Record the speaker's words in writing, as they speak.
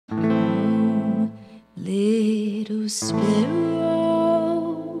Little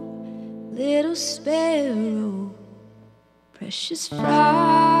sparrow, little sparrow, precious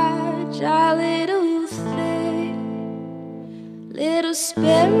fragile little thing. Little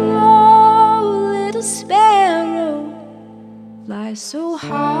sparrow, flies so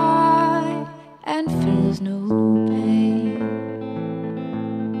high and feels no pain.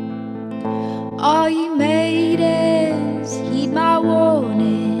 All ye maidens, heed my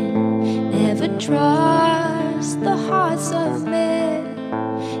warning, never trust the hearts of men.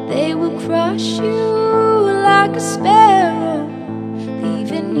 They will crush you like a sparrow,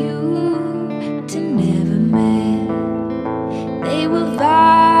 leaving you to never mend. They will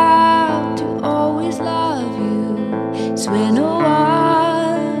vow to always love you, swear no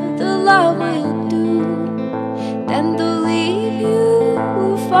other love will do. Then they'll leave you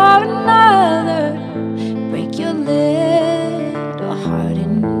for another, break your little heart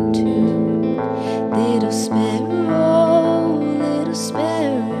in two. Little sparrow,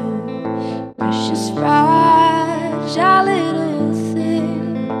 precious fragile little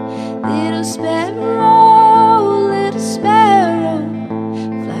thing. Little sparrow,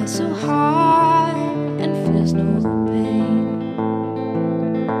 fly so high and feels no pain.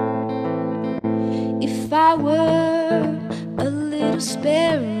 If I were a little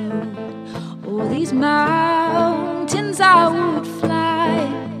sparrow, all these mountains I would fly.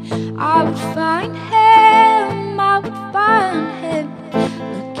 I would find him,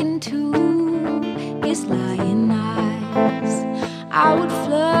 look into his lying eyes. I would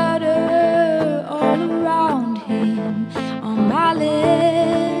flutter all around him on my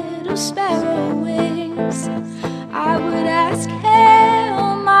little sparrow wings. I would ask him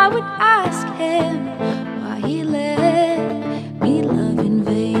why he let me love in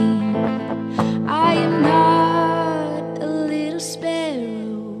vain. I am not a little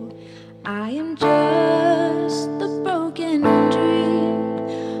sparrow, I am just the broken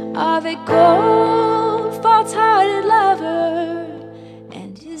dream of a cold, false-hearted lover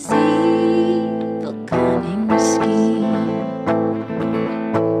and his evil, cunning scheme.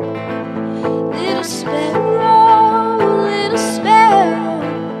 Little sparrow,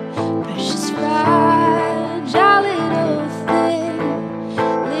 precious fragile little thing.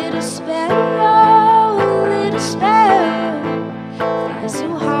 Little sparrow, fly so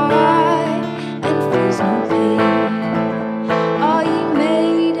high and feels no pain. All ye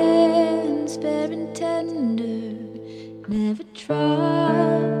maidens, fair and tender, never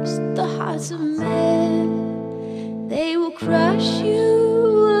trust the hearts of men. They will crush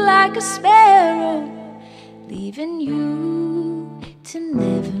you like a sparrow, leaving you to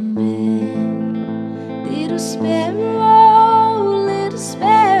never